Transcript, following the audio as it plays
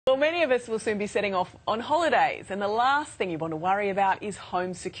Well, many of us will soon be setting off on holidays, and the last thing you want to worry about is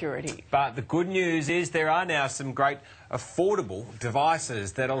home security. But the good news is there are now some great affordable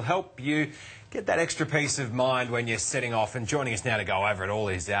devices that'll help you get that extra peace of mind when you're setting off. And joining us now to go over it all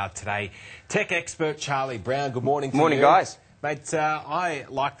is our today tech expert, Charlie Brown. Good morning to you. Morning, guys. Mate, I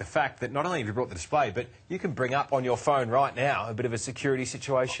like the fact that not only have you brought the display, but you can bring up on your phone right now a bit of a security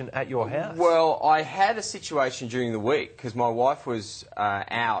situation at your house. Well, I had a situation during the week because my wife was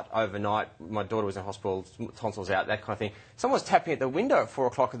out overnight. My daughter was in hospital, tonsils out, that kind of thing. Someone was tapping at the window at 4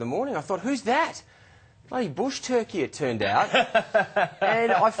 o'clock in the morning. I thought, who's that? Bloody bush turkey, it turned out.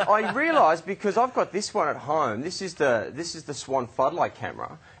 And I realised, because I've got this one at home, this is the Swann floodlight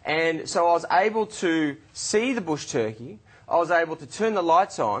camera, and so I was able to see the bush turkey. I was able to turn the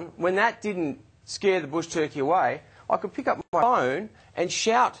lights on. When that didn't scare the bush turkey away, I could pick up my phone and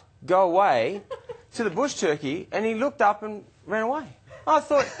shout, "Go away," to the bush turkey, and he looked up and ran away. I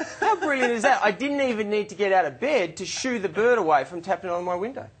thought, how brilliant is that? I didn't even need to get out of bed to shoo the bird away from tapping on my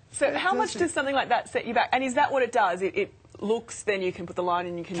window. So how much does something like that set you back? And is that what it does? It looks, then you can put the line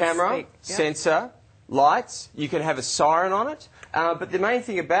and you can Camera, speak. Yeah. sensor, lights, you can have a siren on it. But the main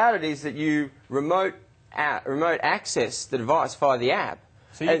thing about it is that you remote access the device via the app.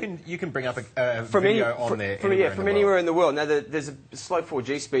 So you can bring up a video on there from anywhere in the world. Now, there's a slow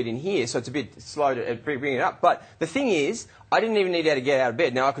 4G speed in here, so it's a bit slow to bring it up. But the thing is, I didn't even need to get out of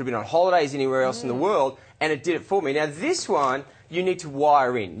bed. Now, I could have been on holidays anywhere else in the world, and it did it for me. Now, this one, you need to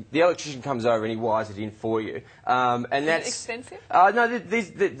wire in. The electrician comes over and he wires it in for you. And that's expensive? No,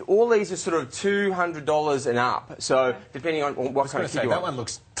 all these are sort of $200 and up. So depending on what kind of kit you want. That one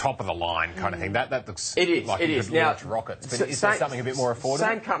looks top of the line kind of thing. That looks like you could now, launch rockets. But is there something a bit more affordable?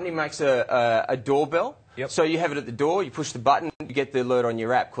 Same company makes a doorbell. Yep. So you have it at the door, you push the button, you get the alert on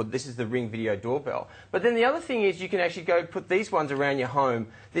your app called This is the Ring Video Doorbell. But then the other thing is you can actually go put these ones around your home.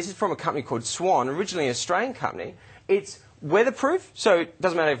 This is from a company called Swann, originally an Australian company. It's weatherproof, so it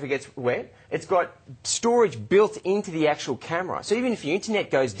doesn't matter if it gets wet. It's got storage built into the actual camera. So even if your internet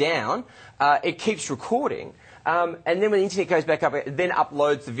goes down, it keeps recording. And then when the internet goes back up, it then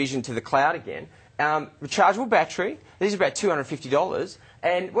uploads the vision to the cloud again. Rechargeable battery. These are about $250.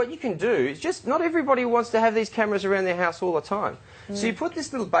 And what you can do is just, not everybody wants to have these cameras around their house all the time. So you put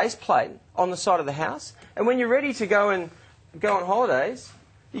this little base plate on the side of the house, and when you're ready to go on holidays,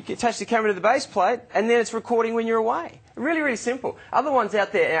 you can attach the camera to the base plate, and then it's recording when you're away. Really, really simple. Other ones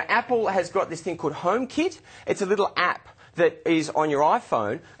out there, now, Apple has got this thing called HomeKit. It's a little app that is on your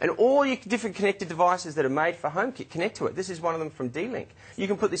iPhone, and all your different connected devices that are made for HomeKit connect to it. This is one of them from D-Link. You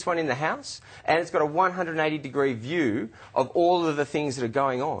can put this one in the house, and it's got a 180-degree view of all of the things that are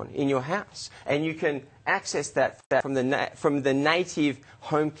going on in your house. And you can access that from the native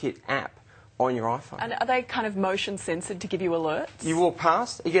HomeKit app on your iPhone. And are they kind of motion censored to give you alerts? You walk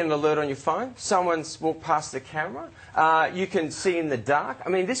past, you get an alert on your phone. Someone's walked past the camera. You can see in the dark. I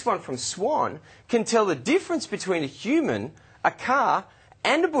mean, this one from Swann can tell the difference between a human, a car,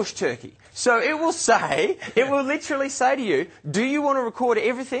 and a bush turkey. So it will literally say to you, do you want to record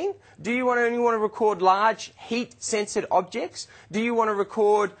everything? Do you only want to record large heat-censored objects? Do you want to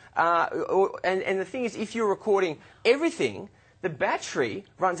record, and the thing is, if you're recording everything, the battery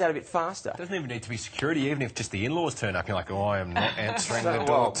runs out a bit faster. It doesn't even need to be security. Even if just the in-laws turn up, you're like, oh, I am not answering the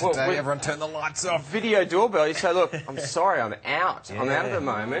door today. Everyone turn the lights off. Video doorbell, you say, look, I'm sorry, I'm out. Yeah. I'm out at the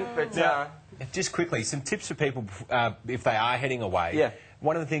moment. But just quickly, some tips for people if they are heading away. Yeah.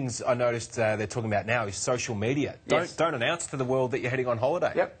 One of the things I noticed they're talking about now is social media. Yes. Don't announce to the world that you're heading on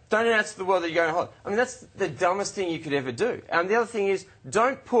holiday. Yep. Don't announce to the world that you're going on holiday. I mean, that's the dumbest thing you could ever do. The other thing is,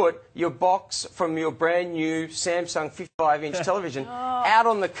 don't put your box from your brand new Samsung 55-inch television out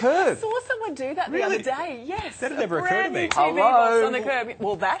on the curb. I saw someone do that the other day. Yes. That never occurred to me. TV box on the curb.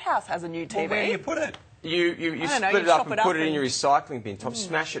 Well, that house has a new TV. Well, where do you put it? You split it up and put it in your recycling bin, Tom.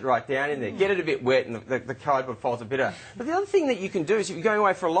 Smash it right down in there. Get it a bit wet and the cardboard falls a bit out. But the other thing that you can do is if you're going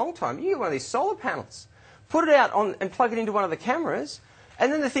away for a long time, you get one of these solar panels. Put it out and plug it into one of the cameras,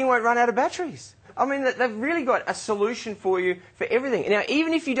 and then the thing won't run out of batteries. I mean, they've really got a solution for you for everything. Now,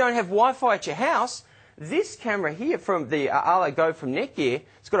 even if you don't have Wi-Fi at your house, this camera here from the Arlo Go from Netgear,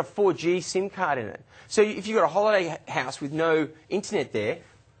 it's got a 4G SIM card in it. So if you've got a holiday house with no internet there,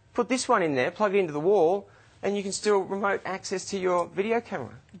 put this one in there, plug it into the wall, and you can still remote access to your video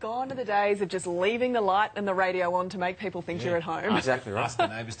camera. Gone are the days of just leaving the light and the radio on to make people think you're at home. Exactly right. Ask the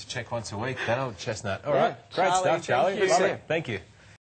neighbours to check once a week. That old chestnut. All right. Great stuff, Charlie. Thank you. Thank you.